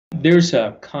There's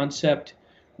a concept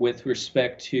with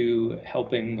respect to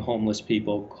helping homeless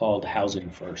people called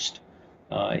housing first.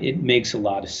 It makes a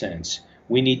lot of sense.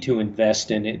 We need to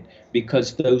invest in it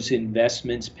because those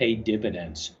investments pay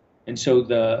dividends. And so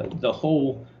the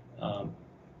whole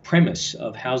premise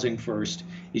of housing first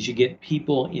is you get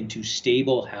people into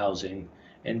stable housing,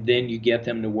 and then you get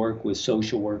them to work with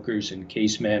social workers and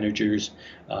case managers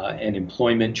and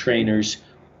employment trainers.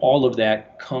 All of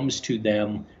that comes to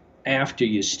them after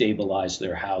you stabilize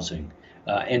their housing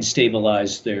and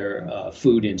stabilize their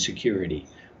food insecurity.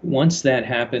 Once that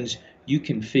happens, you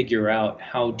can figure out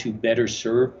how to better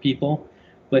serve people.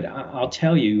 But I'll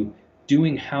tell you,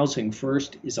 doing housing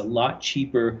first is a lot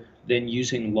cheaper than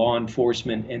using law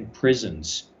enforcement and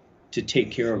prisons to take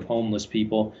care of homeless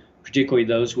people, particularly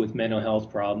those with mental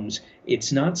health problems.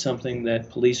 It's not something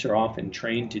that police are often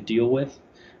trained to deal with,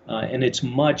 and it's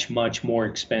much, much more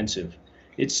expensive.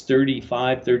 It's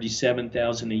 35,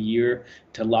 37,000 a year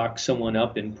to lock someone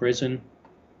up in prison.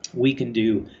 We can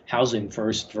do housing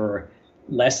first for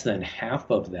less than half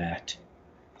of that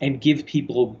and give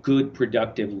people good,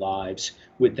 productive lives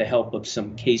with the help of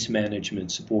some case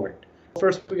management support.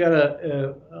 First, we got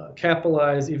to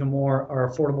capitalize even more our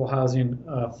affordable housing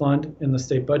fund in the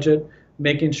state budget,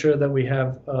 making sure that we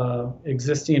have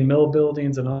existing mill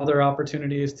buildings and other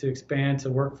opportunities to expand to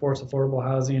workforce affordable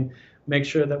housing, make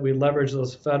sure that we leverage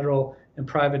those federal and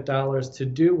private dollars to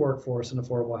do workforce and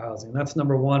affordable housing. That's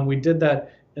number one. We did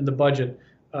that in the budget,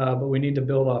 but we need to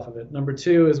build off of it. Number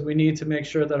two is we need to make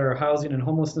sure that our housing and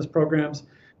homelessness programs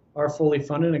are fully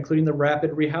funded, including the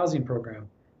rapid rehousing program.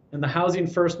 And the housing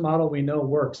first model we know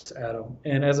works, Adam.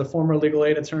 And as a former legal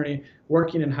aid attorney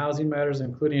working in housing matters,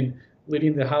 including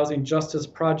leading the Housing Justice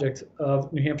Project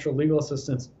of New Hampshire Legal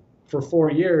Assistance for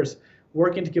 4 years,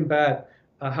 working to combat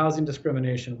housing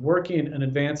discrimination, working and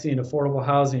advancing affordable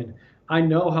housing, I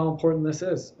know how important this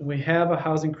is. And we have a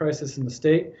housing crisis in the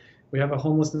state. We have a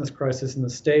homelessness crisis in the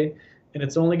state. And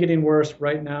it's only getting worse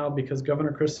right now because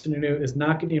Governor Kristen Sununu is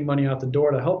not getting money out the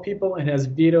door to help people and has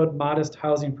vetoed modest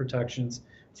housing protections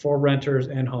for renters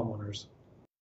and homeowners.